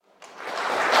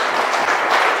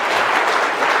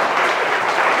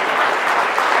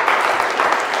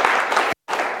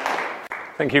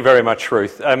Thank you very much,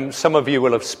 Ruth. Some of you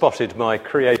will have spotted my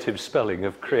creative spelling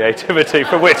of creativity,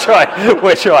 for which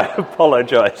I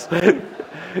apologise.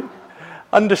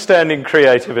 Understanding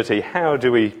creativity, how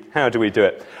do we do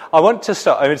it? I want to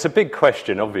start. It's a big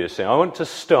question, obviously. I want to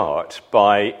start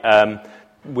by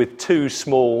with two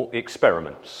small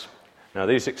experiments. Now,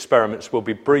 these experiments will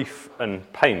be brief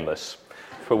and painless,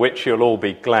 for which you'll all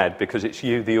be glad, because it's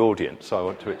you, the audience, I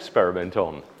want to experiment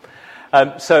on.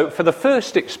 So for the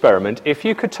first experiment, if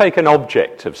you could take an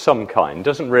object of some kind,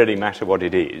 doesn't really matter what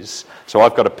it is, so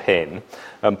I've got a pen,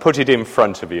 and put it in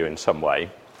front of you in some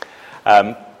way.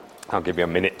 I'll give you a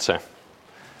minute to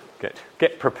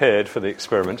get prepared for the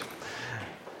experiment.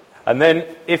 And then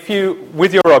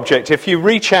with your object, if you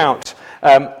reach out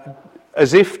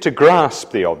as if to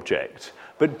grasp the object,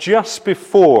 but just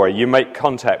before you make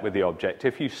contact with the object,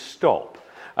 if you stop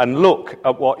and look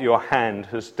at what your hand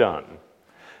has done.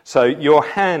 So your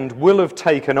hand will have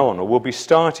taken on, or will be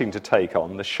starting to take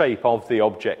on, the shape of the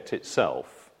object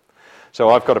itself.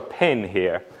 So I've got a pen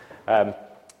here.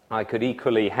 I could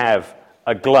equally have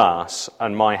a glass,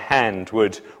 and my hand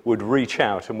would reach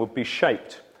out and would be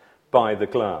shaped by the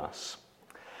glass.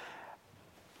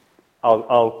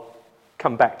 I'll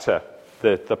come back to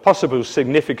the possible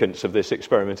significance of this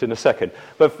experiment in a second.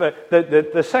 But for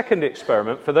the second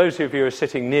experiment, for those of you who are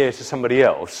sitting near to somebody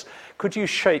else, could you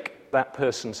shake that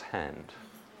person's hand?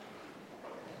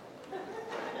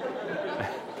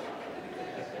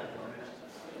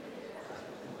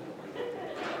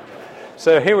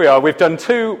 So here we are. We've done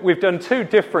two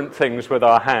different things with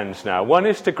our hands now. One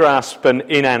is to grasp an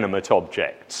inanimate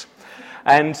object.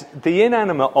 And the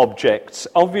inanimate objects,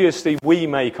 obviously we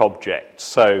make objects.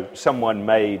 So someone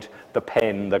made the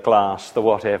pen, the glass, the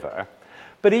whatever.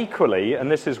 But equally, and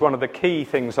this is one of the key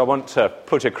things I want to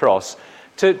put across,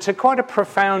 to quite a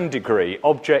profound degree,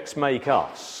 objects make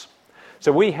us.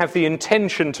 So we have the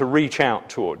intention to reach out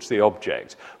towards the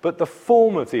object, but the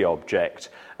form of the object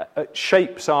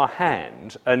shapes our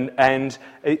hand and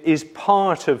is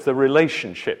part of the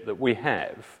relationship that we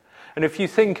have. And if you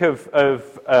think of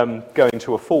going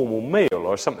to a formal meal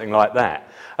or something like that,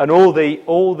 and all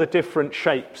the different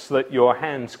shapes that your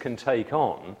hands can take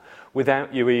on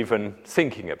without you even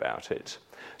thinking about it.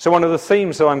 So one of the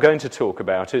themes that I'm going to talk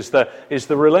about is the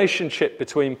relationship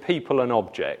between people and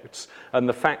objects, and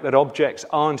the fact that objects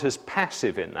aren't as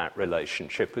passive in that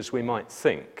relationship as we might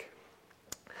think.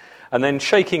 And then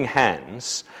shaking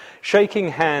hands. Shaking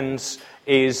hands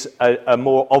is a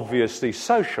more obviously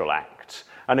social act,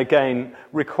 and again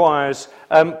requires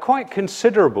quite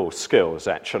considerable skills.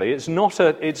 Actually, it's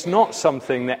not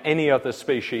something that any other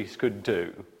species could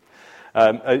do.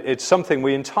 It's something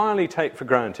we entirely take for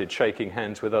granted, shaking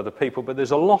hands with other people, but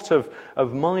there's a lot of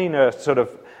minor sort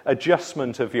of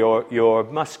adjustment of your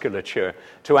musculature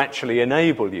to actually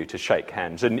enable you to shake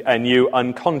hands, and you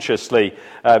unconsciously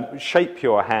shape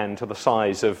your hand to the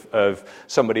size of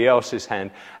somebody else's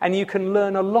hand, and you can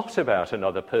learn a lot about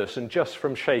another person just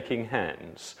from shaking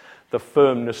hands. The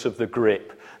firmness of the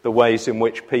grip, the ways in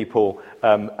which people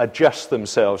adjust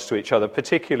themselves to each other,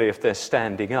 particularly if they're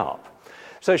standing up.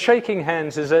 So shaking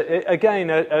hands is,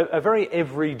 again, a very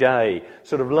everyday,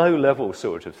 sort of low-level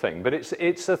sort of thing, but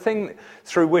it's a thing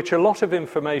through which a lot of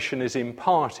information is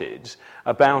imparted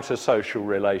about a social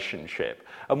relationship,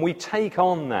 and we take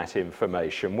on that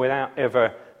information without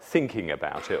ever thinking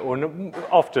about it, or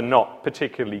often not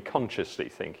particularly consciously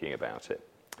thinking about it.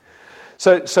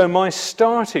 So my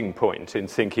starting point in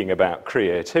thinking about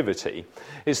creativity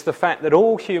is the fact that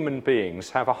all human beings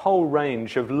have a whole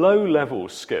range of low-level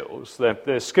skills.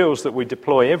 They're skills that we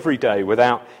deploy every day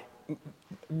without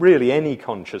really any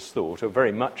conscious thought or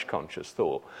very much conscious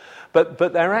thought. But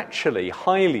they're actually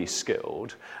highly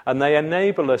skilled, and they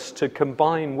enable us to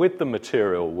combine with the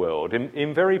material world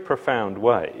in very profound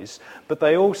ways, but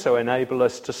they also enable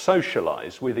us to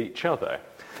socialize with each other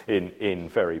in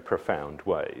very profound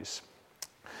ways.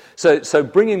 So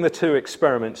bringing the two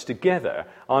experiments together,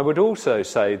 I would also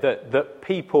say that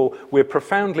people, we're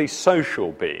profoundly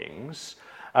social beings,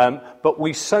 but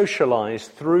we socialise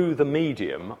through the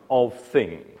medium of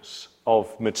things,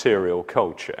 of material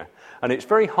culture. And it's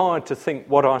very hard to think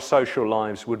what our social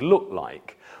lives would look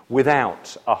like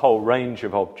without a whole range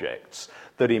of objects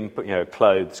that,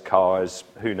 clothes, cars,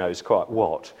 who knows quite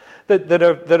what, that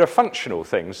are functional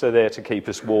things. They're there to keep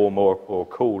us warm or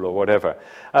cool or whatever.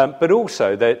 But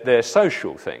also they're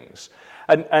social things.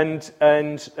 And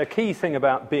a key thing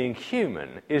about being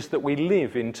human is that we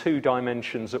live in two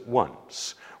dimensions at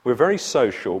once. We're very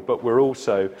social, but we're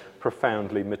also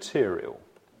profoundly material.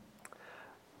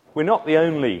 We're not the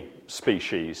only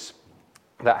species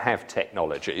that have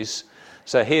technologies.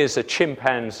 So here's a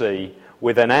chimpanzee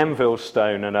with an anvil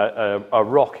stone and a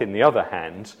rock in the other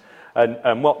hand,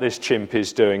 and what this chimp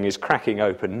is doing is cracking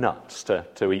open nuts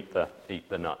to eat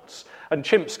the nuts. And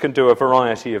chimps can do a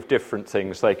variety of different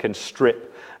things. They can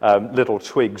strip little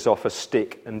twigs off a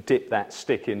stick and dip that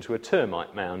stick into a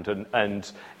termite mound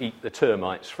and eat the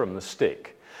termites from the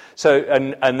stick. So,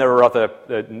 and there are other,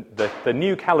 the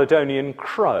New Caledonian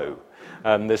crow.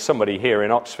 There's somebody here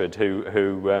in Oxford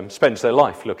who spends their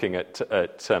life looking at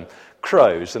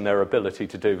crows and their ability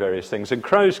to do various things. And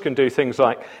crows can do things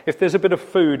like, if there's a bit of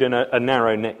food in a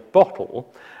narrow-necked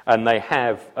bottle and they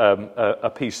have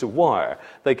a piece of wire,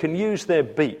 they can use their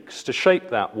beaks to shape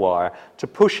that wire to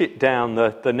push it down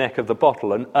the neck of the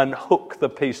bottle and hook the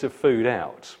piece of food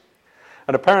out.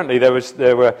 And apparently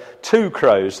there were two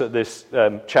crows that this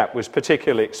chap was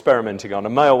particularly experimenting on, a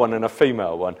male one and a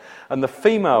female one. And the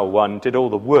female one did all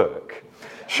the work.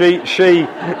 She hooked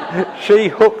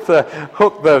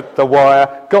the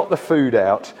wire, got the food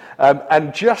out,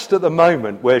 and just at the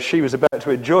moment where she was about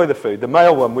to enjoy the food, the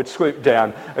male one would swoop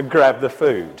down and grab the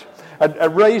food.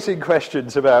 And raising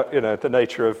questions about, the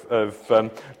nature of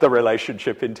the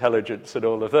relationship, intelligence, and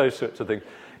all of those sorts of things.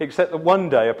 Except that one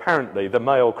day, apparently, the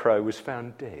male crow was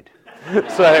found dead.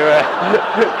 So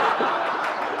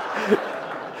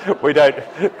we don't,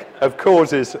 of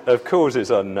causes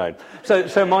unknown.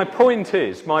 So my point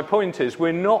is,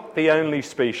 we're not the only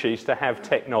species to have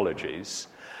technologies,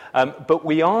 but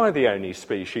we are the only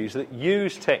species that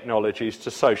use technologies to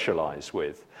socialise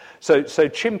with. So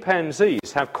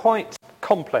chimpanzees have quite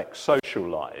complex social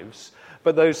lives,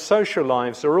 but those social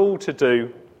lives are all to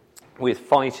do with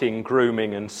fighting,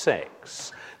 grooming, and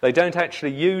sex. They don't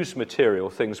actually use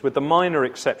material things, with the minor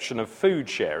exception of food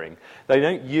sharing. They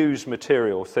don't use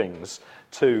material things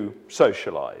to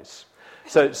socialise.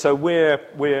 So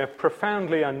we're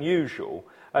profoundly unusual,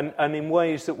 and in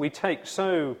ways that we take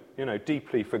so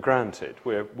deeply for granted.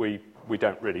 We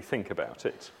don't really think about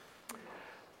it.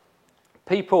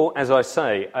 People, as I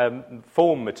say,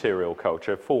 form material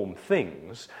culture, form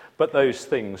things, but those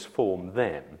things form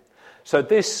them. So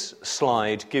this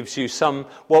slide gives you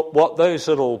what those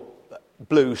little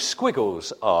blue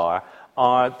squiggles are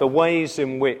the ways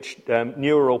in which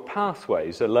neural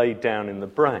pathways are laid down in the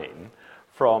brain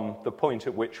from the point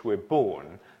at which we're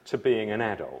born to being an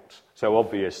adult. So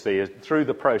obviously, through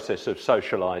the process of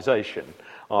socialization,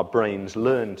 our brains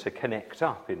learn to connect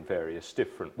up in various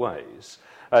different ways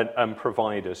and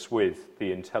provide us with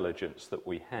the intelligence that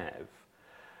we have.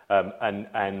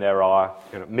 And there are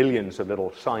millions of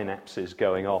little synapses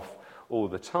going off all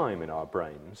the time in our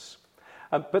brains.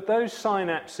 But those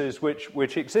synapses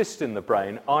which exist in the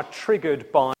brain are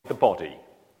triggered by the body.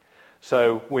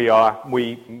 So we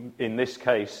in this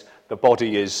case, the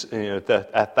body is,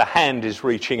 the hand is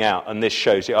reaching out, and this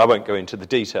shows you, I won't go into the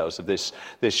details of this,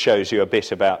 this shows you a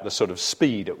bit about the sort of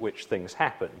speed at which things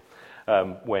happen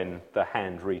when the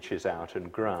hand reaches out and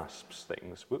grasps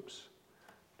things. Whoops,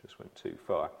 just went too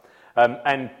far.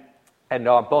 And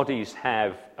our bodies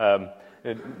have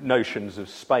notions of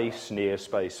space, near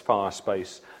space, far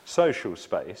space, social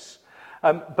space.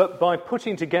 But by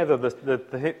putting together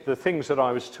the things that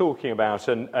I was talking about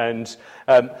and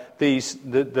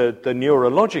the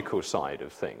neurological side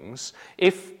of things,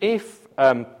 if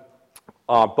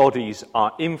our bodies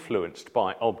are influenced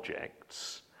by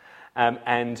objects,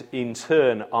 and in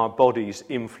turn our bodies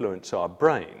influence our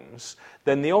brains,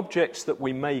 then the objects that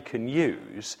we make and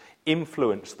use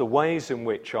influence the ways in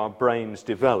which our brains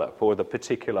develop, or the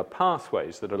particular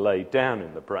pathways that are laid down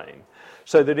in the brain.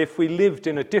 So that if we lived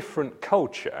in a different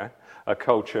culture, a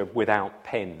culture without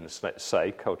pens, let's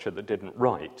say, culture that didn't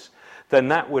write, then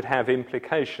that would have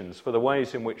implications for the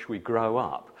ways in which we grow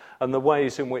up and the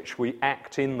ways in which we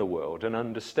act in the world and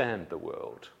understand the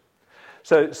world.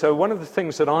 So one of the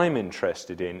things that I'm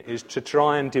interested in is to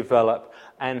try and develop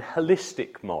an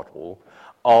holistic model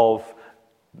of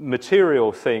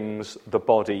material things, the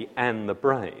body and the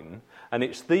brain, and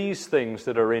it's these things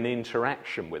that are in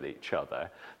interaction with each other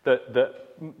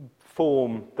that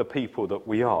form the people that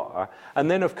we are. And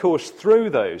then, of course,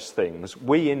 through those things,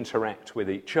 we interact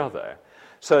with each other.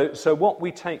 So what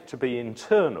we take to be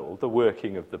internal, the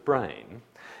working of the brain,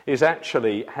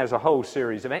 has a whole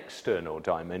series of external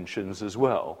dimensions as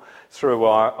well, through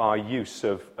our use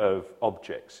of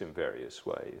objects in various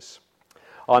ways.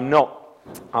 I'm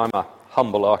a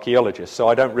humble archaeologist, so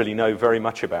I don't really know very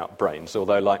much about brains,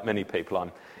 although like many people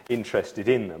I'm interested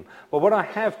in them. But what I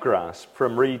have grasped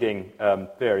from reading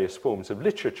various forms of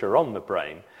literature on the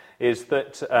brain is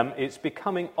that it's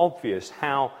becoming obvious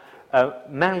how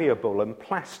malleable and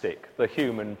plastic the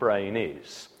human brain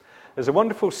is. There's a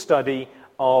wonderful study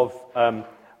of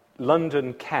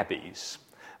London cabbies.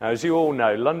 Now, as you all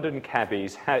know, London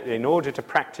cabbies, in order to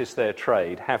practice their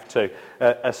trade, have to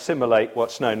assimilate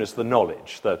what's known as the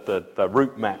knowledge, the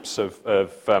route maps of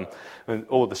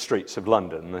all the streets of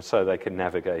London, so they can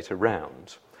navigate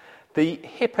around. The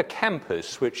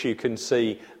hippocampus, which you can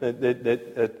see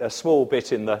a small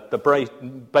bit in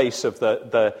the base of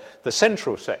the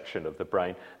central section of the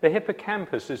brain, the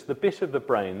hippocampus is the bit of the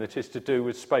brain that is to do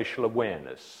with spatial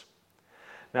awareness.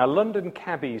 Now, London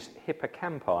cabbies'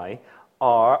 hippocampi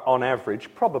are, on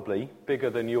average, probably bigger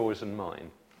than yours and mine.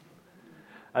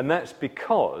 And that's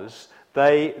because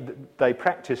they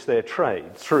practice their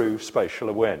trade through spatial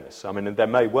awareness. I mean, and there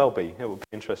may well be, it will be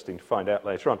interesting to find out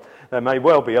later on, there may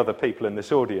well be other people in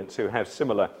this audience who have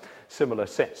similar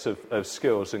sets of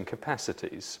skills and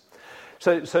capacities.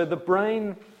 So the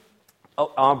brain,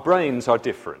 our brains are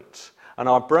different. And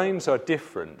our brains are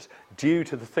different due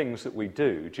to the things that we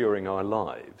do during our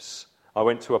lives. I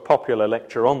went to a popular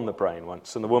lecture on the brain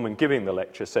once, and the woman giving the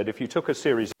lecture said if you took a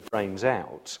series of brains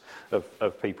out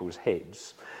of people's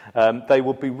heads, they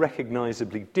would be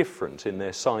recognisably different in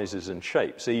their sizes and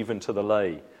shapes, even to the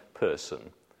lay person.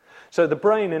 So the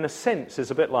brain, in a sense, is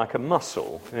a bit like a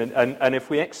muscle, and if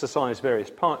we exercise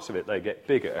various parts of it, they get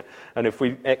bigger, and if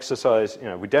we exercise,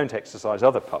 we don't exercise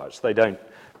other parts, they don't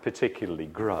particularly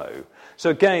grow. So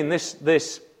again,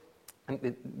 this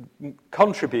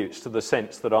contributes to the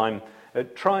sense that I'm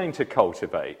trying to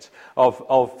cultivate of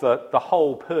the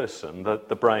whole person,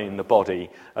 the brain, the body,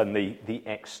 and the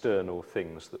external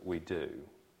things that we do.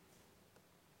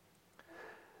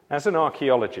 As an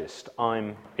archaeologist,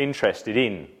 I'm interested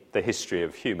in the history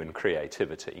of human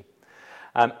creativity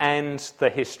and the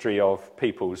history of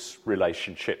people's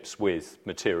relationships with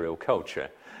material culture.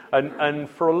 And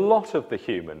for a lot of the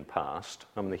human past,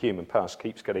 the human past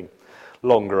keeps getting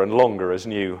longer and longer as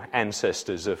new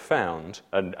ancestors are found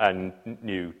and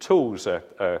new tools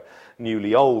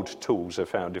newly old tools are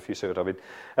found, if you see what I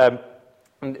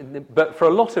mean. But for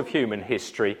a lot of human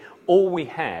history, all we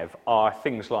have are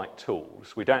things like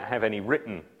tools. We don't have any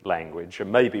written language, and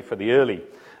maybe for the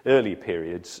early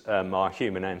periods, our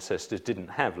human ancestors didn't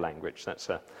have language.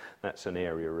 That's an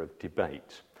area of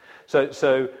debate.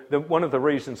 So one of the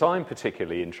reasons I'm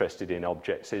particularly interested in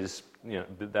objects is,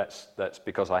 that's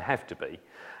because I have to be.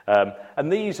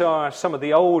 And these are some of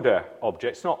the older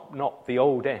objects, not the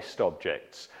oldest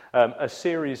objects, a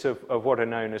series of what are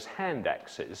known as hand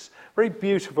axes, very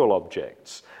beautiful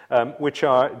objects, which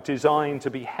are designed to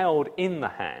be held in the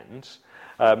hands.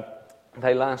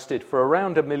 They lasted for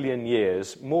around 1 million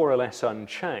years, more or less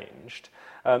unchanged.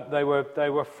 They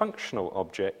were functional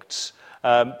objects.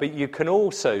 But you can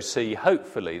also see,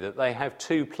 hopefully, that they have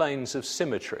two planes of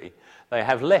symmetry. They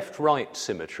have left-right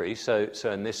symmetry, so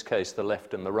in this case, the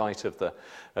left and the right of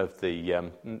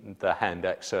the hand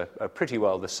axe are pretty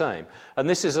well the same. And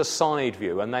this is a side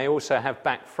view, and they also have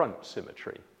back-front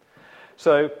symmetry.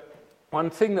 So one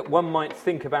thing that one might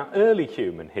think about early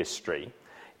human history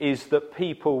is that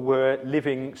people were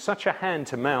living such a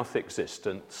hand-to-mouth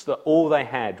existence that all they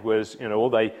had was, all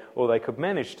they could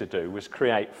manage to do was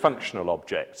create functional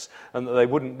objects, and that they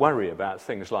wouldn't worry about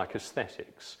things like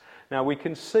aesthetics. Now, we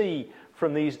can see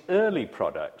from these early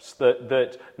products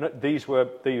that these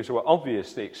were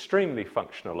obviously extremely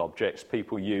functional objects.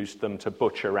 People used them to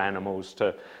butcher animals,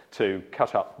 to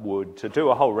cut up wood, to do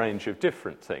a whole range of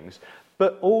different things.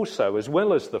 But also, as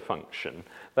well as the function,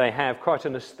 they have quite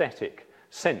an aesthetic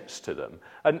sense to them,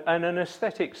 and an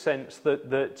aesthetic sense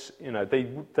that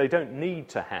they don't need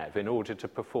to have in order to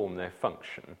perform their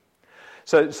function.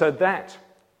 So that,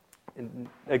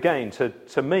 again,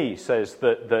 to me, says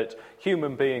that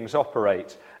human beings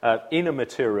operate in a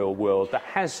material world that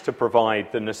has to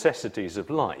provide the necessities of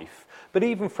life. But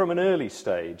even from an early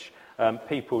stage,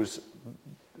 people's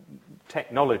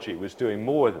technology was doing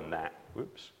more than that.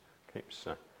 Whoops,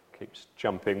 keeps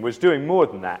jumping, was doing more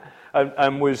than that,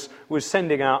 and was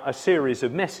sending out a series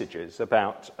of messages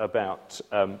about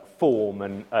form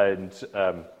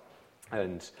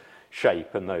and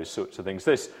shape and those sorts of things.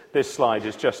 This slide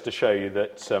is just to show you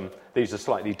that these are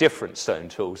slightly different stone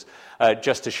tools,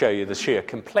 just to show you the sheer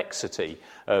complexity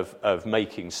of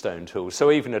making stone tools. So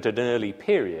even at an early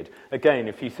period, again,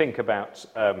 if you think about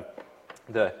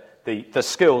the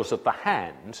skills of the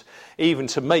hand, even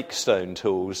to make stone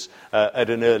tools at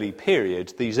an early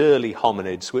period, these early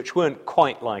hominids, which weren't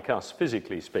quite like us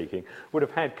physically speaking, would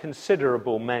have had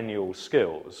considerable manual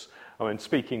skills. I mean,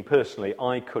 speaking personally,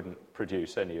 I couldn't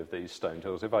produce any of these stone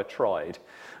tools. If I tried,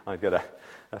 I'd get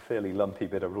a fairly lumpy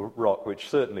bit of rock, which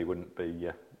certainly wouldn't be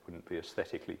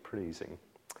aesthetically pleasing.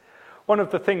 One of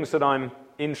the things that I'm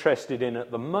interested in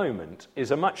at the moment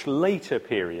is a much later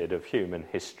period of human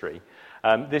history.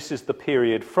 This is the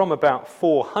period from about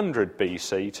 400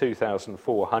 BC,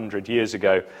 2,400 years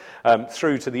ago,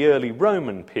 through to the early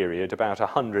Roman period, about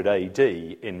 100 AD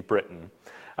in Britain.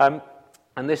 And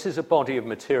this is a body of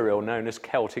material known as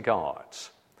Celtic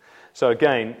arts. So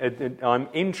again, I'm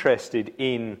interested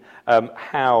in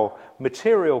how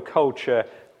material culture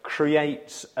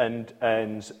creates and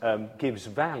gives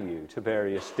value to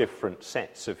various different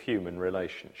sets of human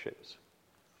relationships.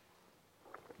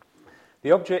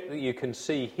 The object that you can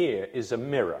see here is a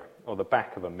mirror, or the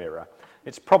back of a mirror.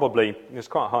 It's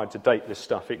quite hard to date this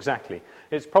stuff exactly.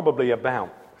 It's probably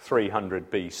about 300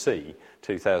 BC,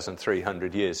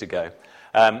 2,300 years ago.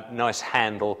 Nice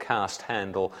handle, cast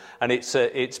handle, and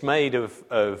it's made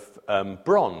of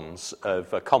bronze,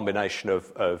 of a combination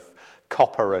of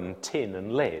copper and tin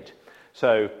and lead.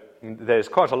 So there's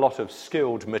quite a lot of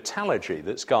skilled metallurgy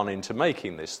that's gone into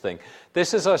making this thing.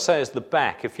 This, as I say, is the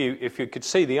back. If you could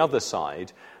see the other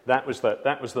side, that was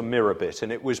the mirror bit,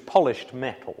 and it was polished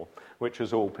metal, which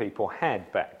was all people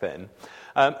had back then.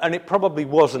 And it probably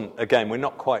wasn't, again, we're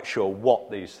not quite sure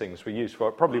what these things were used for.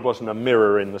 It probably wasn't a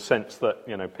mirror in the sense that,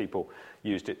 people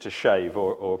used it to shave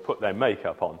or put their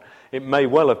makeup on. It may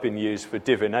well have been used for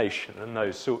divination and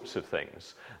those sorts of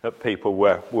things, that people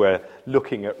were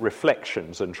looking at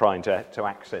reflections and trying to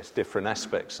access different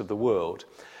aspects of the world.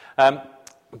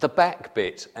 The back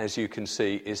bit, as you can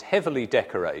see, is heavily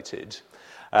decorated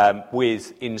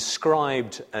with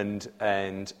inscribed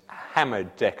and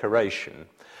hammered decoration,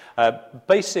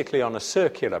 basically on a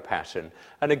circular pattern.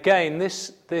 And again,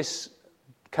 this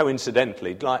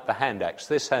coincidentally, like the hand axe,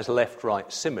 this has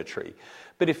left-right symmetry.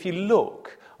 But if you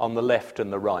look on the left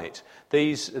and the right,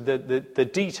 the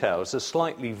details are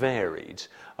slightly varied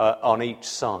on each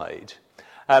side.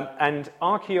 And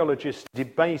archaeologists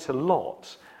debate a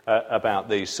lot about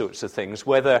these sorts of things,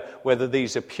 whether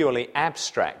these are purely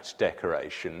abstract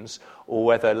decorations or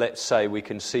whether, let's say, we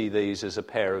can see these as a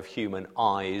pair of human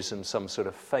eyes and some sort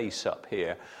of face up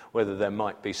here, whether there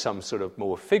might be some sort of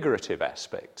more figurative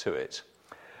aspect to it.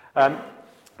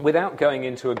 Without going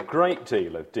into a great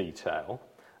deal of detail,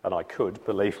 and I could,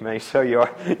 believe me, so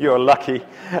you're lucky,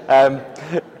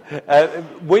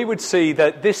 we would see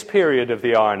that this period of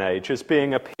the Iron Age as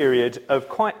being a period of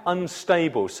quite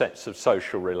unstable sets of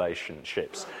social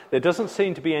relationships. There doesn't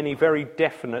seem to be any very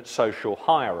definite social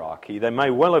hierarchy. There may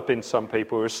well have been some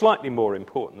people who are slightly more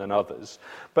important than others,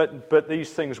 but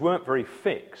these things weren't very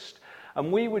fixed. And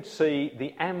we would see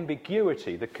the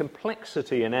ambiguity, the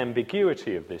complexity and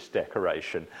ambiguity of this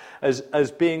decoration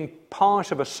as being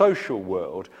part of a social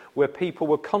world where people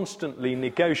were constantly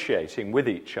negotiating with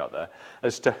each other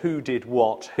as to who did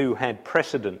what, who had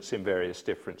precedence in various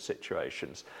different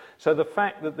situations. So the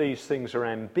fact that these things are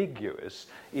ambiguous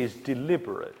is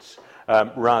deliberate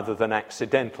rather than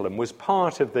accidental, and was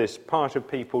part of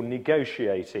people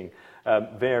negotiating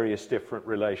various different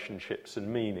relationships and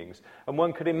meanings. And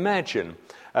one could imagine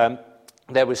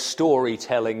there was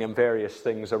storytelling and various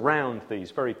things around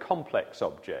these very complex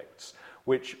objects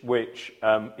which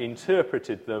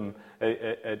interpreted them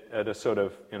at a sort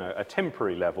of, a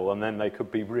temporary level, and then they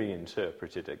could be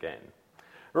reinterpreted again.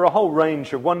 There are a whole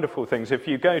range of wonderful things. If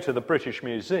you go to the British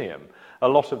Museum, a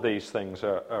lot of these things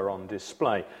are on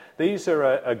display. These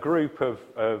are a group of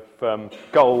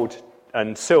gold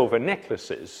and silver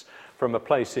necklaces from a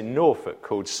place in Norfolk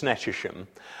called Snettisham,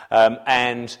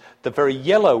 and the very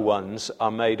yellow ones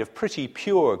are made of pretty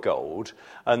pure gold,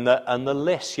 and the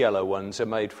less yellow ones are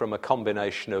made from a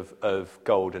combination of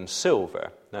gold and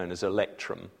silver, known as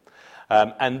electrum.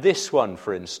 And this one,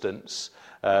 for instance,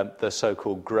 the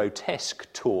so-called grotesque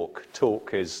torque.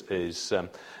 Torque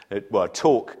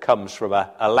torque comes from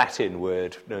a Latin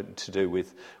word to do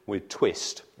with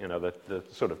twist. The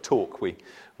sort of torque we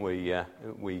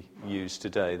use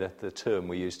today, the term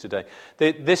we use today.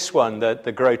 This one,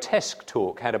 the grotesque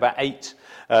torque, had about 8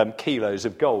 kilos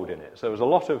of gold in it. So there was a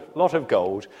lot of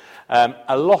gold.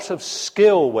 A lot of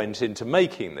skill went into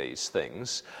making these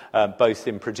things, both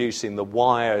in producing the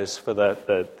wires for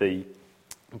the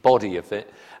body of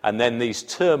it, and then these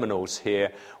terminals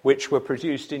here, which were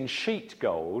produced in sheet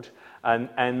gold,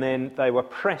 and then they were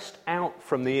pressed out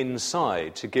from the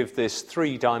inside to give this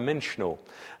three-dimensional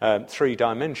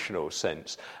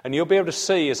sense. And you'll be able to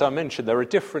see, as I mentioned, there are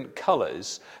different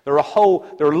colours. There are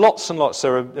lots and lots.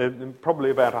 There are probably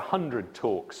about 100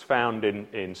 torques found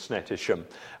in Snettisham,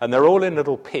 and they're all in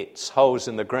little pits, holes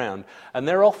in the ground, and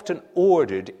they're often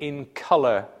ordered in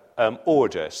colour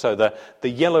order. So the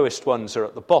yellowest ones are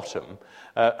at the bottom,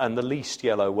 and the least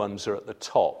yellow ones are at the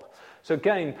top. So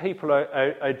again, people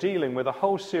are dealing with a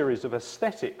whole series of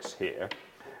aesthetics here.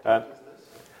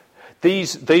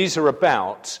 These are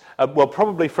about,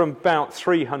 probably from about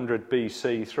 300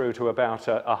 BC through to about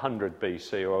 100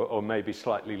 BC, or maybe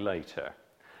slightly later.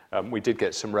 We did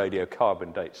get some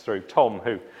radiocarbon dates through. Tom,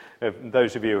 who,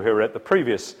 those of you who were at the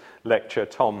previous lecture,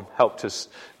 Tom helped us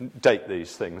date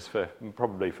these things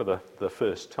probably for the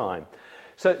first time.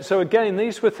 So again,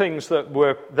 these were things that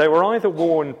were either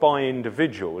worn by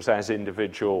individuals as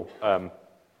individual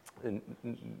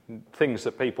things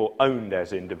that people owned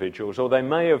as individuals, or they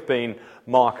may have been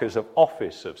markers of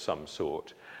office of some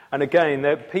sort. And again,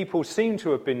 people seem to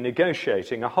have been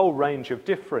negotiating a whole range of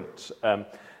different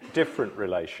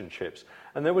relationships.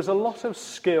 And there was a lot of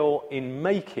skill in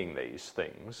making these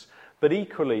things, but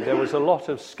equally there was a lot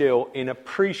of skill in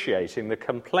appreciating the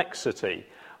complexity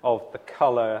of the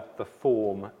colour, the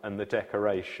form, and the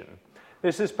decoration.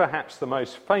 This is perhaps the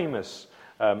most famous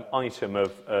item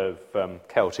of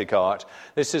Celtic art.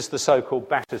 This is the so-called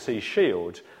Battersea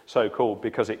Shield, so-called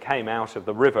because it came out of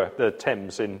the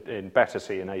Thames in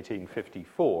Battersea in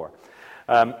 1854.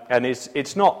 And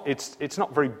it's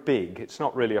not very big. It's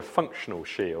not really a functional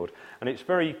shield, and it's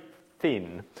very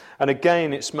thin. And again,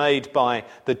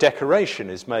 the decoration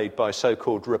is made by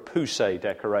so-called repoussé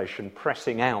decoration,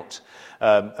 pressing out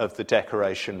of the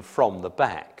decoration from the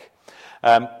back.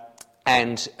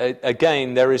 And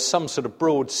again, there is some sort of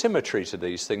broad symmetry to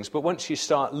these things, but once you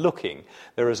start looking,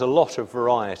 there is a lot of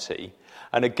variety.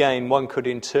 And again, one could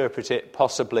interpret it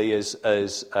possibly as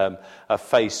a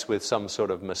face with some sort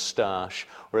of moustache,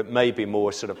 or it may be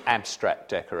more sort of abstract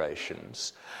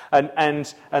decorations.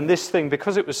 And this thing,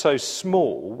 because it was so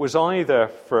small, was either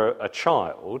for a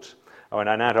child, or in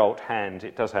an adult hand.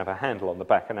 It does have a handle on the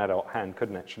back. An adult hand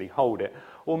couldn't actually hold it.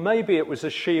 Or maybe it was a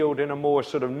shield in a more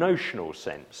sort of notional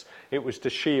sense. It was to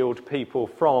shield people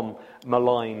from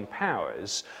malign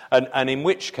powers, and in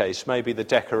which case maybe the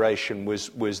decoration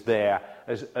was there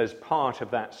as part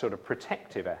of that sort of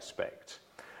protective aspect.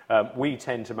 We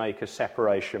tend to make a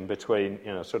separation between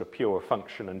sort of pure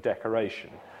function and decoration.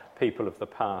 People of the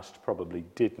past probably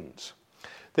didn't.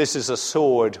 This is a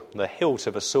sword, the hilt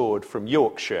of a sword from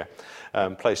Yorkshire,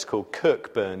 a place called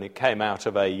Kirkburn. It came out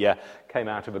of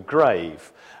a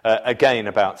grave, again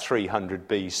about 300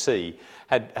 BC.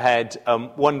 Had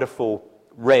wonderful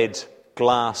red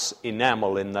glass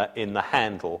enamel in the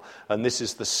handle, and this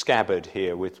is the scabbard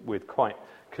here with quite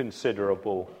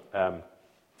considerable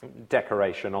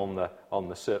decoration on the.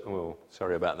 Oh,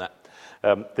 sorry about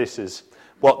that. This is.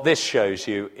 What this shows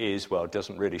you is, well, it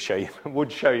doesn't really show you, it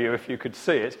would show you if you could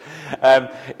see it,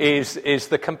 is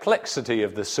the complexity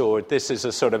of the sword. This is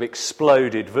a sort of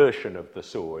exploded version of the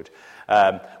sword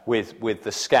with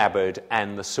the scabbard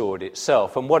and the sword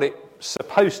itself. And what it's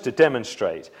supposed to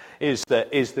demonstrate is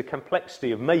the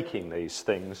complexity of making these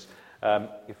things.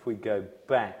 If we go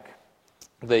back,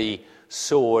 the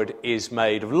sword is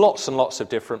made of lots and lots of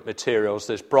different materials.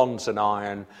 There's bronze and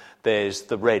iron. There's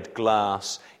the red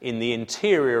glass. In the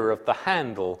interior of the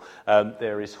handle,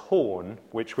 there is horn,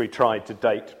 which we tried to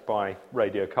date by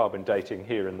radiocarbon dating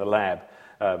here in the lab.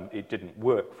 It didn't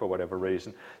work for whatever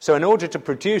reason. So in order to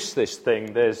produce this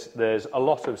thing, there's a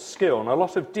lot of skill and a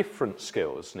lot of different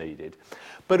skills needed.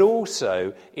 But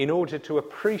also, in order to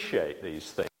appreciate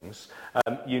these things,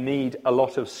 you need a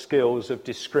lot of skills of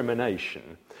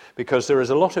discrimination, because there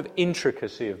is a lot of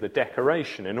intricacy of the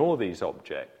decoration in all these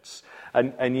objects.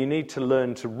 And you need to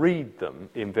learn to read them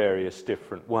in various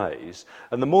different ways.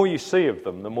 And the more you see of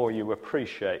them, the more you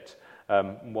appreciate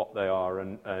what they are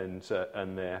and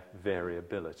their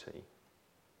variability.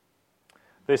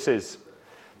 This is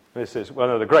one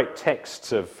of the great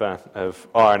texts of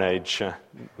Iron Age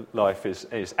life is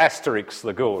Asterix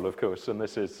the Gaul, of course, and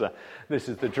this is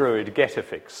the Druid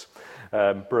Getafix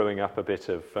brewing up a bit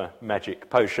of magic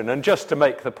potion. And just to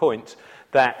make the point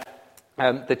that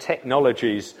the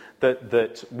technologies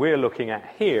that we're looking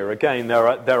at here, again,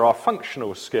 there are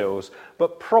functional skills,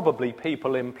 but probably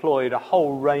people employed a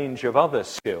whole range of other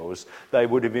skills. They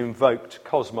would have invoked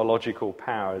cosmological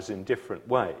powers in different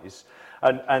ways.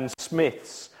 And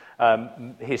smiths,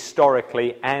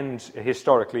 historically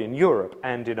in Europe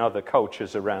and in other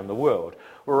cultures around the world,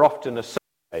 were often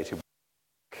associated with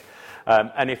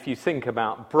and if you think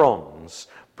about bronze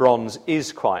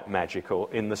is quite magical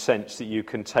in the sense that you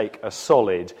can take a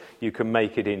solid, you can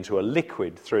make it into a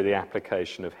liquid through the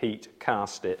application of heat,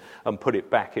 cast it, and put it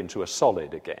back into a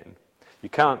solid again.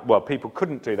 People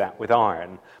couldn't do that with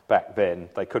iron back then.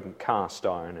 They couldn't cast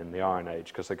iron in the Iron Age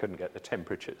because they couldn't get the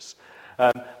temperatures.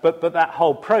 But that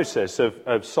whole process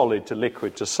of solid to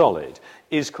liquid to solid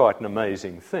is quite an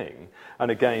amazing thing, and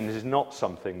again is not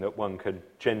something that one could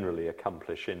generally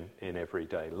accomplish in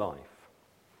everyday life.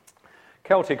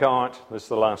 Celtic art, this is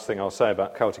the last thing I'll say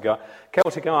about Celtic art.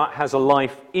 Celtic art has a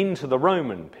life into the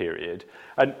Roman period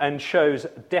and shows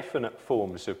definite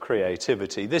forms of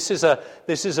creativity. This is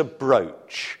a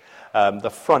brooch, the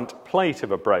front plate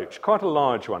of a brooch, quite a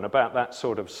large one, about that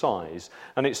sort of size,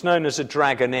 and it's known as a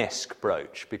dragonesque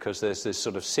brooch because there's this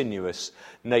sort of sinuous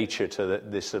nature to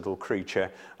this little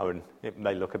creature. I mean, it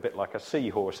may look a bit like a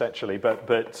seahorse actually,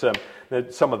 but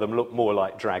some of them look more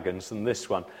like dragons than this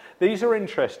one. These are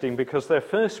interesting because they're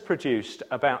first produced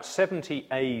about 70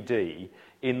 AD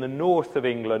in the north of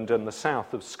England and the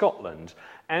south of Scotland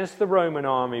as the Roman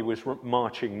army was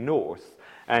marching north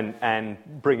and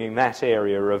bringing that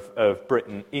area of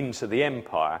Britain into the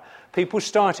empire. People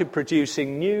started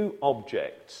producing new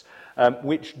objects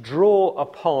which draw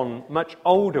upon much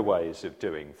older ways of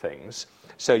doing things.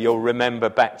 So you'll remember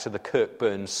back to the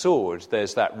Kirkburn sword,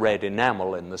 there's that red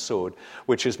enamel in the sword,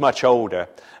 which is much older,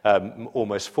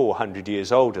 almost 400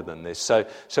 years older than this.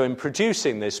 So in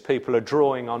producing this, people are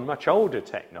drawing on much older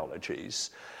technologies,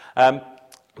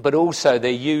 but also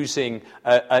they're using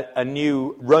a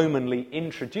new Romanly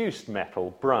introduced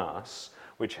metal, brass,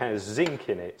 which has zinc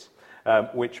in it,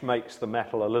 which makes the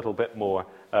metal a little bit more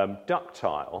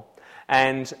ductile.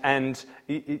 And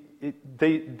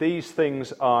these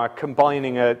things are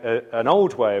combining an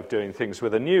old way of doing things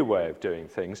with a new way of doing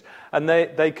things, and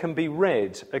they can be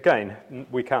read, again,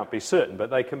 we can't be certain, but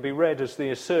they can be read as the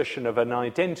assertion of an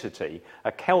identity,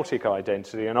 a Celtic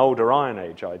identity, an older Iron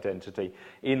Age identity,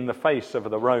 in the face of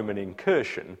the Roman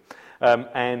incursion,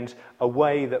 and a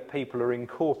way that people are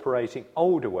incorporating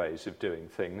older ways of doing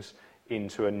things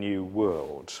into a new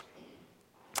world.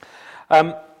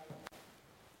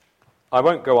 I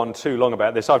won't go on too long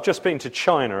about this. I've just been to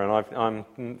China, and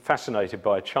I'm fascinated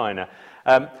by China.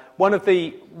 One of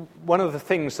the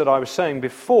things that I was saying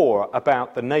before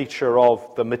about the nature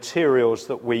of the materials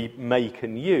that we make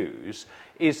and use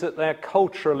is that they're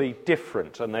culturally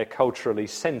different and they're culturally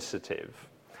sensitive.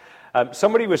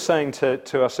 Somebody was saying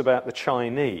to us about the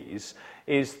Chinese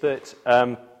is that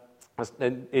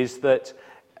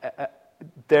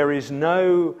there is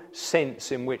no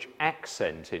sense in which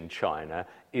accent in China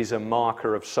is a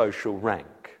marker of social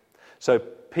rank. So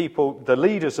people, the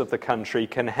leaders of the country,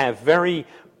 can have very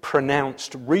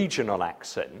pronounced regional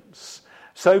accents,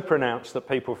 so pronounced that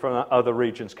people from other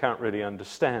regions can't really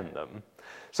understand them.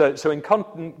 So in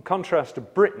contrast to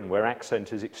Britain, where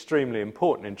accent is extremely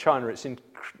important, in China it's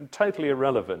totally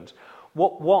irrelevant.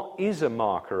 What is a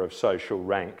marker of social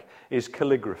rank is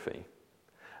calligraphy.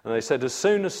 And they said as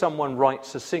soon as someone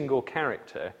writes a single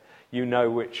character, you know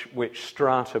which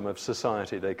stratum of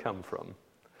society they come from.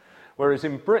 Whereas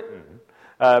in Britain,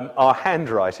 our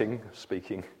handwriting,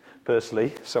 speaking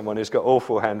personally, someone who's got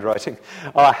awful handwriting,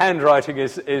 our handwriting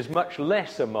is much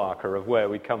less a marker of where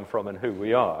we come from and who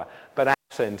we are, but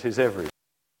accent is everything.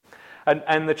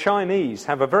 And the Chinese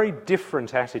have a very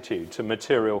different attitude to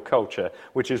material culture,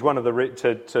 which is one of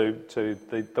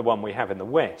the one we have in the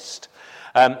West.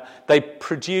 They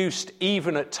produced,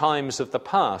 even at times of the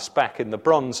past, back in the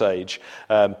Bronze Age,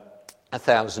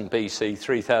 1000 BC,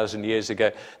 3000 years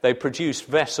ago, they produced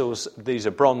vessels, these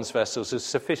are bronze vessels, of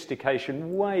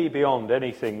sophistication way beyond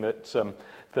anything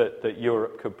that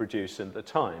Europe could produce at the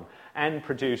time, and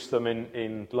produced them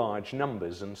in large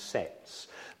numbers and sets.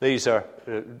 These are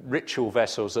ritual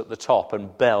vessels at the top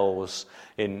and bells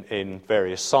in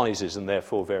various sizes and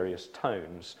therefore various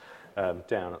tones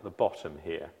down at the bottom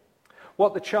here.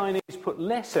 What the Chinese put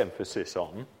less emphasis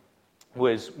on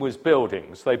was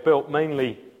buildings. They built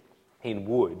mainly in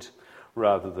wood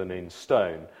rather than in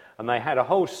stone. And they had a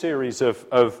whole series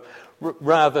of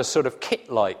rather sort of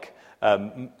kit-like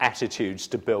attitudes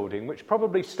to building, which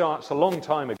probably starts a long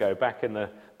time ago, back in the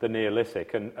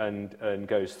Neolithic, and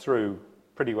goes through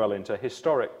pretty well into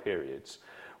historic periods.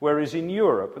 Whereas in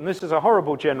Europe, and this is a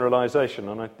horrible generalization,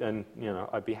 and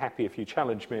I'd be happy if you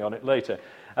challenge me on it later.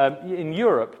 In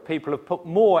Europe, people have put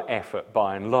more effort,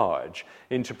 by and large,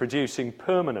 into producing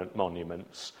permanent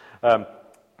monuments,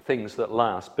 things that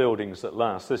last, buildings that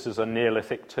last. This is a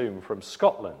Neolithic tomb from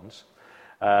Scotland.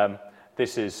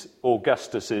 This is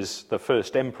Augustus's, the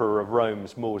first emperor of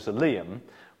Rome's mausoleum,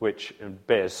 which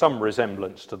bears some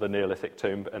resemblance to the Neolithic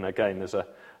tomb. And again, there's a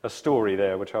story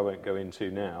there which I won't go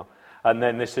into now. And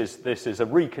then this is a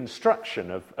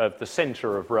reconstruction of the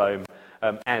centre of Rome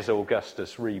as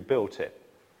Augustus rebuilt it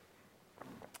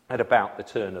at about the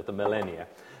turn of the millennia.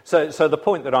 So the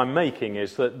point that I'm making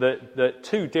is that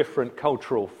two different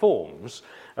cultural forms,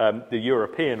 the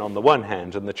European on the one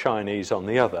hand and the Chinese on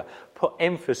the other, put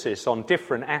emphasis on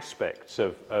different aspects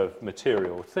of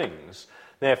material things,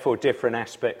 therefore different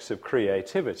aspects of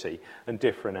creativity and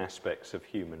different aspects of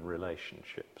human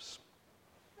relationships.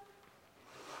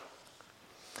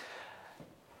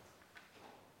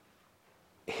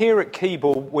 Here at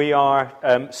Keble, we are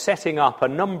setting up a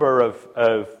number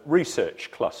of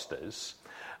research clusters,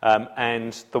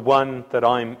 and the one that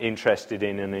I'm interested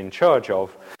in and in charge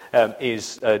of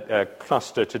is a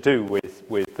cluster to do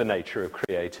with the nature of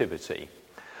creativity.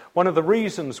 One of the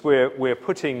reasons we're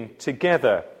putting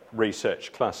together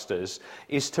research clusters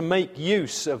is to make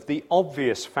use of the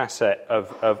obvious facet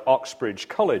of Oxbridge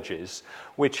colleges,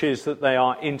 which is that they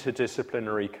are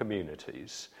interdisciplinary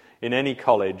communities. In any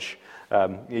college,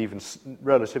 even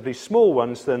relatively small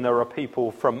ones, then there are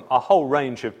people from a whole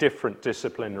range of different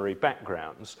disciplinary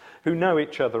backgrounds who know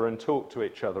each other and talk to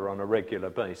each other on a regular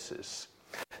basis.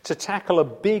 To tackle a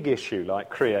big issue like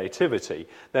creativity,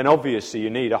 then obviously you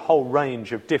need a whole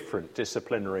range of different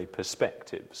disciplinary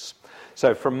perspectives.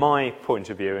 So from my point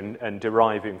of view, and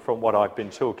deriving from what I've been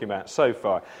talking about so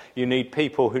far, you need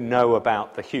people who know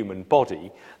about the human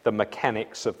body, the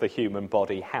mechanics of the human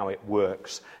body, how it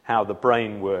works, how the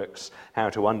brain works, how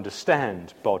to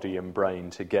understand body and brain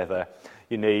together.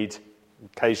 You need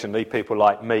occasionally people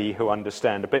like me who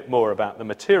understand a bit more about the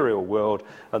material world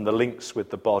and the links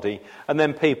with the body, and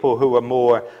then people who are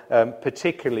more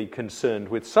particularly concerned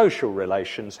with social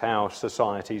relations, how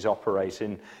societies operate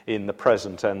in the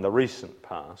present and the recent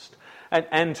past.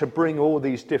 And to bring all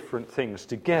these different things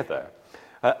together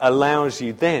allows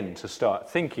you then to start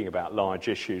thinking about large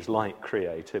issues like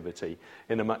creativity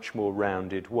in a much more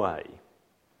rounded way.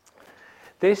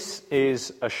 This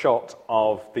is a shot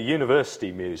of the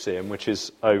University Museum, which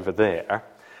is over there,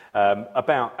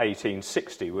 about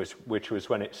 1860, which was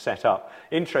when it set up.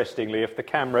 Interestingly,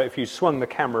 if you swung the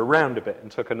camera around a bit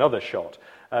and took another shot,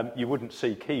 you wouldn't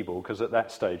see Keble, because at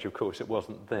that stage, of course, it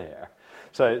wasn't there.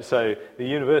 So the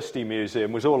University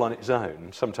Museum was all on its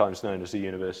own, sometimes known as the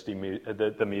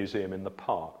the Museum in the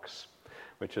Parks,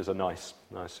 which is a nice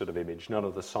sort of image. None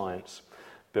of the science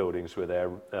buildings were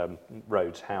there,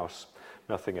 Rhodes House,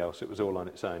 nothing else. It was all on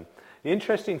its own. The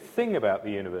interesting thing about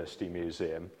the University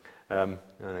Museum, and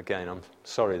again, I'm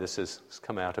sorry this has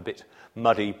come out a bit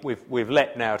muddy. We've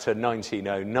leapt now to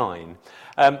 1909.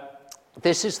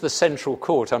 This is the central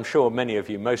court. I'm sure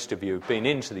most of you have been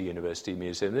into the University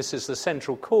Museum. This is the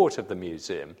central court of the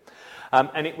museum.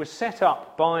 And it was set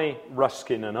up by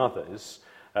Ruskin and others,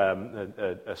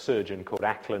 a surgeon called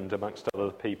Ackland, amongst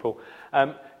other people,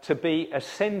 to be a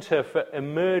centre for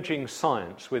emerging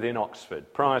science within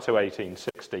Oxford. Prior to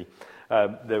 1860,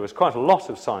 there was quite a lot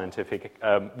of scientific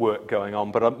work going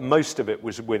on, but most of it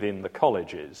was within the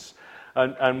colleges.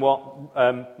 And what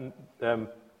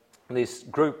this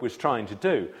group was trying to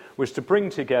do was to bring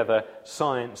together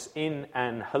science in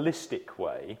an holistic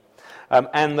way.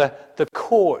 And the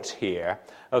court here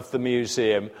of the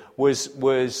museum was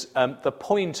the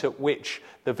point at which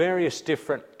the various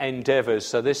different endeavours,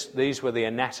 so these were the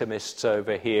anatomists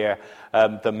over here,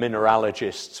 the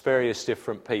mineralogists, various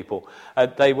different people,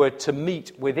 they were to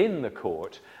meet within the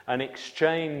court and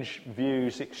exchange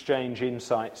views, exchange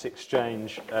insights,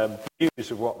 exchange views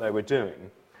of what they were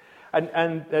doing.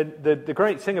 And the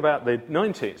great thing about the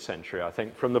 19th century, I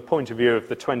think, from the point of view of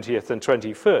the 20th and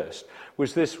 21st,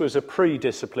 was this was a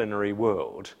pre-disciplinary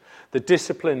world. The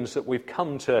disciplines that we've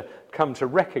come to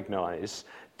recognise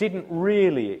didn't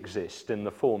really exist in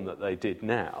the form that they did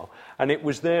now, and it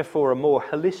was therefore a more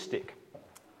holistic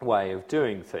way of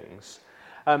doing things.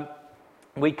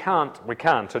 We can't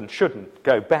and shouldn't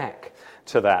go back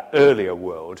to that earlier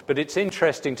world, but it's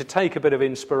interesting to take a bit of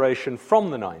inspiration from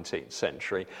the 19th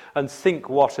century and think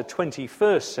what a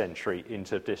 21st century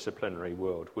interdisciplinary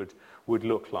world would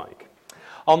look like.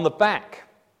 On the back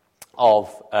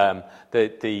of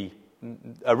the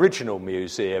original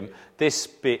museum, this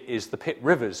bit is the Pitt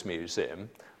Rivers Museum,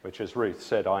 which, as Ruth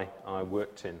said, I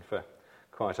worked in for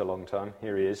quite a long time.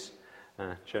 Here he is,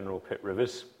 General Pitt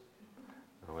Rivers.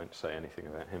 I won't say anything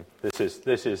about him.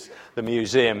 This is the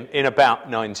museum in about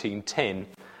 1910,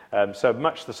 so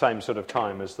much the same sort of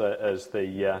time as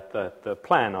the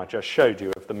plan I just showed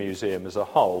you of the museum as a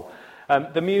whole.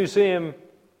 The museum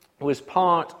was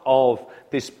part of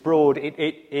this broad.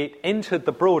 It entered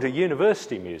the broader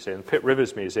University Museum. Pitt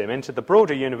Rivers Museum entered the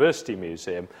broader University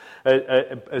Museum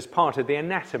as part of the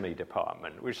anatomy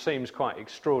department, which seems quite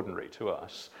extraordinary to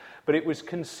us. But it was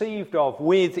conceived of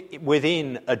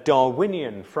within a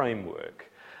Darwinian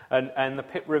framework, And the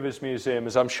Pitt Rivers Museum,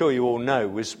 as I'm sure you all know,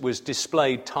 was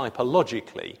displayed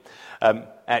typologically.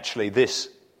 Actually, this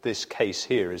case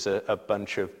here is a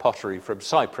bunch of pottery from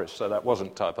Cyprus, so that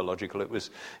wasn't typological,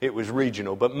 it was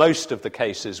regional. But most of the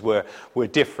cases were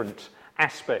different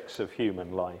aspects of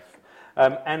human life.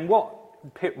 And what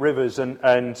Pitt Rivers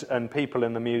and people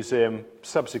in the museum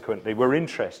subsequently were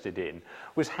interested in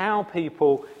was how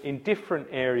people in different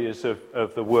areas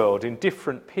of the world, in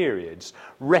different periods,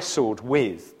 wrestled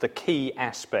with the key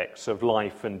aspects of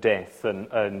life and death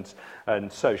and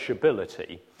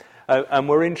sociability. And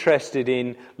we're interested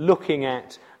in looking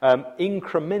at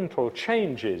incremental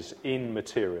changes in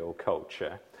material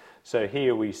culture. So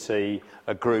here we see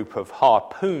a group of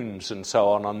harpoons and so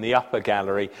on the upper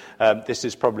gallery. This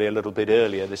is probably a little bit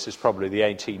earlier. This is probably the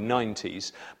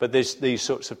 1890s. But there's these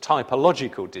sorts of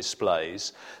typological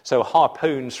displays. So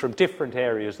harpoons from different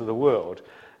areas of the world.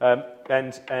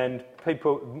 And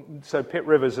people, so Pitt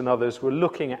Rivers and others were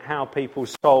looking at how people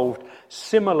solved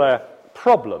similar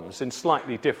problems in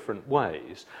slightly different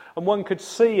ways. And one could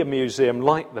see a museum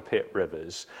like the Pitt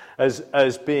Rivers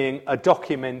as being a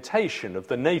documentation of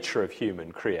the nature of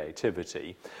human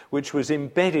creativity, which was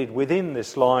embedded within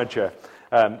this larger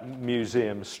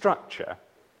museum structure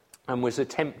and was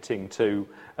attempting to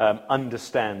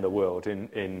understand the world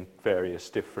in various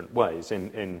different ways,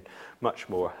 in much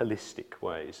more holistic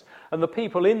ways. And the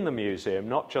people in the museum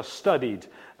not just studied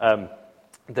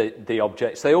the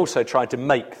objects, they also tried to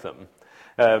make them.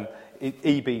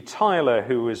 E.B. Tyler,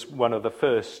 who was one of the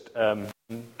first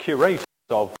curators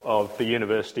of the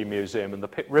University Museum and the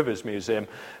Pitt Rivers Museum,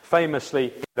 famously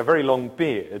had a very long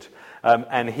beard,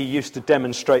 and he used to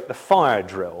demonstrate the fire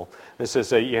drill. This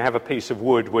is you have a piece of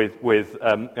wood with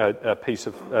a piece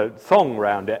of thong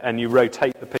round it, and you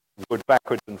rotate the piece of wood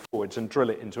backwards and forwards and drill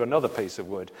it into another piece of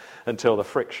wood until the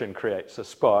friction creates a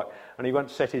spark. And he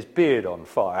once set his beard on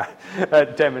fire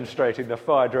demonstrating the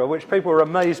fire drill, which people were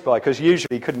amazed by because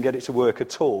usually he couldn't get it to work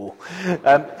at all.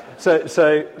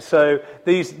 So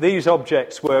these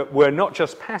objects were not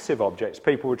just passive objects.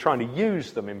 People were trying to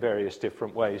use them in various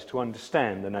different ways to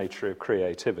understand the nature of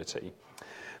creativity.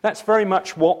 That's very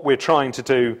much what we're trying to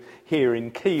do here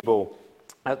in Keble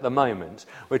at the moment.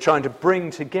 We're trying to bring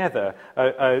together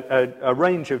a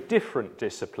range of different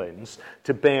disciplines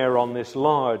to bear on this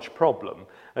large problem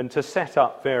and to set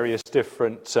up various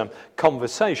different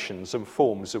conversations and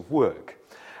forms of work.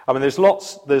 I mean, there's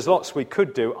lots we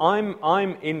could do.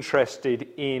 I'm interested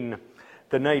in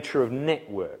the nature of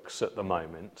networks at the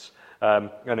moment.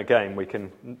 And again, we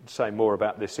can say more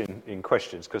about this in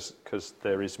questions because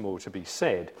there is more to be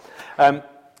said.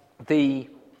 The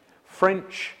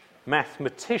French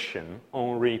mathematician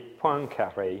Henri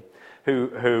Poincaré,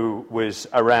 who was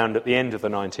around at the end of the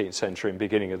 19th century and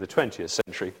beginning of the 20th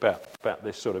century, about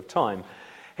this sort of time,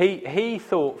 he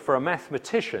thought for a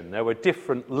mathematician there were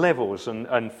different levels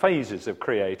and phases of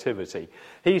creativity.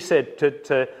 He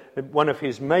said one of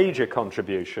his major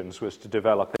contributions was to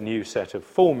develop a new set of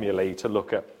formulae to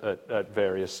look at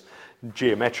various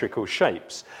geometrical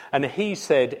shapes. And he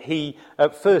said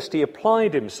at first he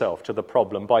applied himself to the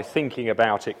problem by thinking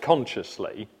about it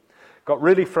consciously, got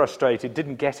really frustrated,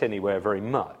 didn't get anywhere very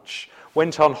much,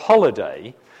 went on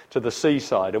holiday to the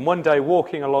seaside, and one day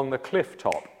walking along the cliff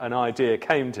top, an idea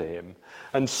came to him,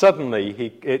 and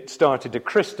suddenly it started to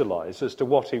crystallize as to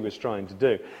what he was trying to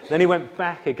do. Then he went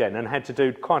back again and had to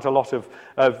do quite a lot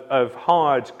of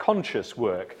hard, conscious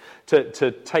work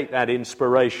to take that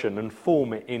inspiration and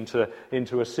form it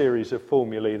into a series of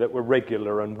formulae that were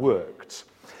regular and worked.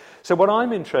 So what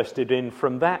I'm interested in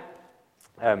from that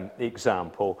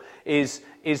example is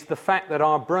the fact that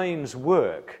our brains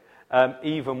work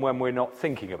even when we're not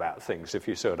thinking about things, if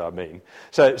you see what I mean.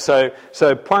 So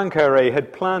Poincaré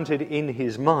had planted in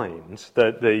his mind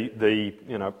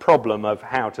the problem of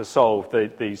how to solve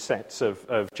these sets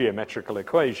of geometrical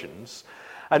equations.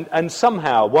 And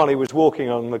somehow, while he was walking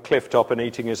on the cliff top and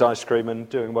eating his ice cream and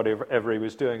doing whatever he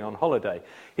was doing on holiday,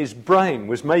 his brain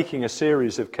was making a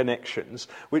series of connections,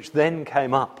 which then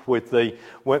came up with the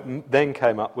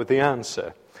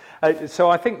answer. So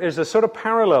I think there's a sort of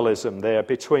parallelism there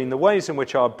between the ways in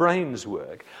which our brains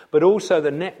work, but also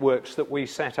the networks that we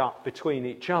set up between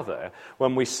each other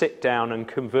when we sit down and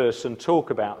converse and talk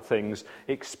about things,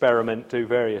 experiment, do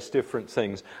various different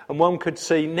things. And one could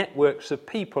see networks of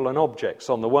people and objects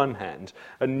on the one hand,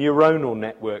 and neuronal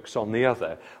networks on the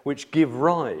other, which give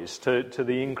rise to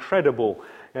the incredible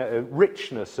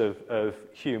richness of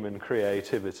human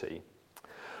creativity.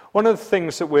 One of the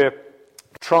things that we're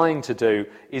trying to do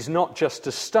is not just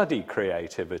to study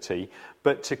creativity,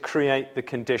 but to create the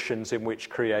conditions in which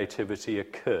creativity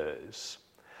occurs.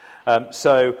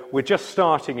 So we're just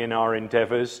starting in our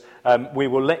endeavours. We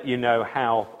will let you know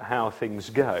how things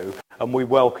go, and we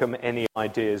welcome any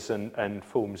ideas and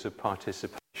forms of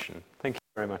participation. Thank you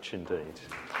very much indeed.